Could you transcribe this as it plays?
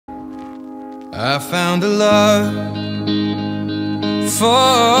I found a love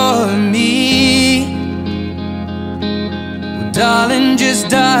for me. Well, darling, just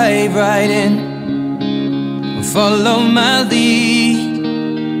dive right in, follow my lead.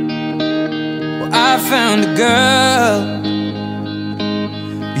 Well, I found a girl,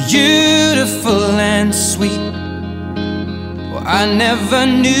 beautiful and sweet. Well, I never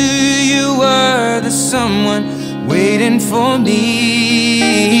knew you were the someone waiting for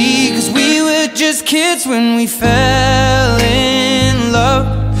me. 'Cause we were just kids when we fell in love,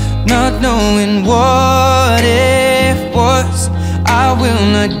 not knowing what it was. I will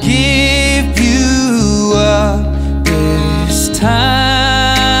not give you up this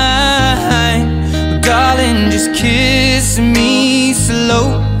time. But darling, just kiss me slow.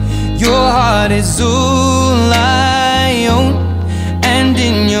 Your heart is all I own, and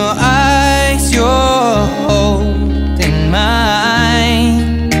in your eyes you're holding mine.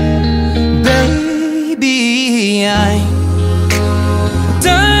 Baby, I'm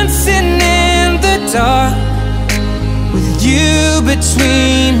dancing in the dark with you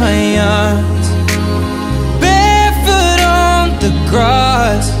between my arms, barefoot on the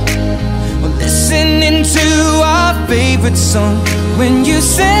grass. We're listening to our favorite song. When you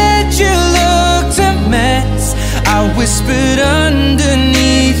said you looked a mess, I whispered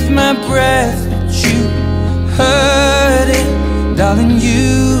underneath my breath, but you heard it. Darling, you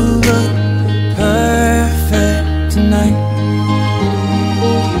look perfect tonight.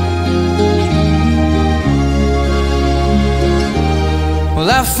 Well,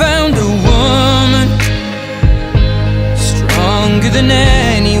 I found a woman stronger than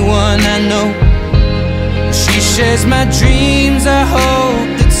anyone I know. She shares my dreams. I hope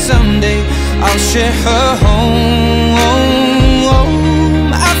that someday I'll share her home.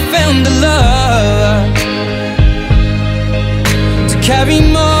 I found a love to carry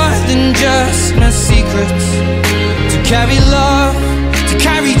more than just my secrets, to carry love, to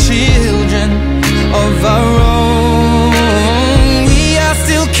carry children of our own. We are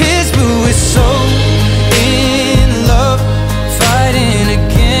still kids, but we're so in love, fighting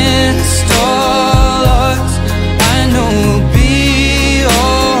against all odds. I know we'll be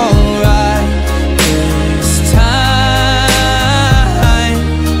alright this time.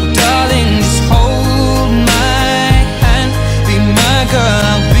 Darling, just hold my hand, be my girl,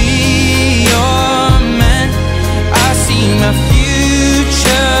 I'll be your man. I see my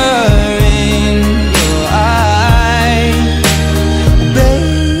future in your eyes.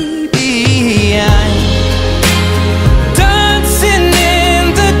 Baby, I'm dancing in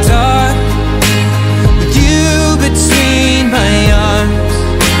the dark with you between my arms,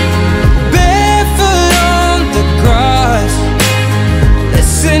 barefoot on the grass,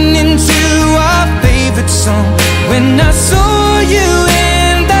 listening to our favorite song. When I saw you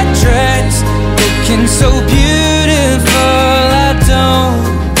in that dress, looking so beautiful, I don't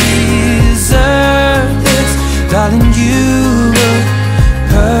deserve this. Darling, you look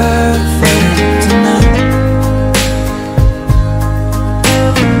perfect tonight.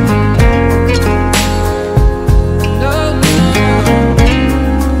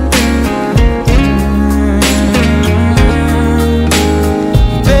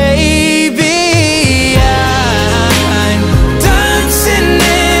 Baby, I'm dancing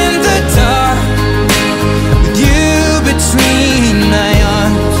in the dark with you between my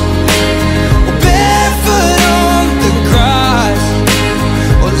arms, barefoot on the grass,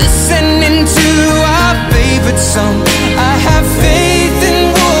 or listening to our favorite song. I have faith in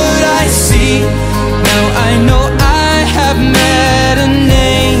what I see. Now I know I have met an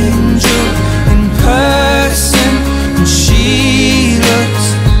angel in person, and she looks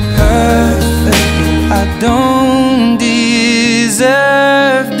perfect. I don't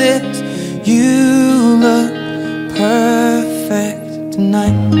deserve this. You look perfect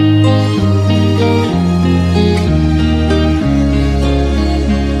tonight.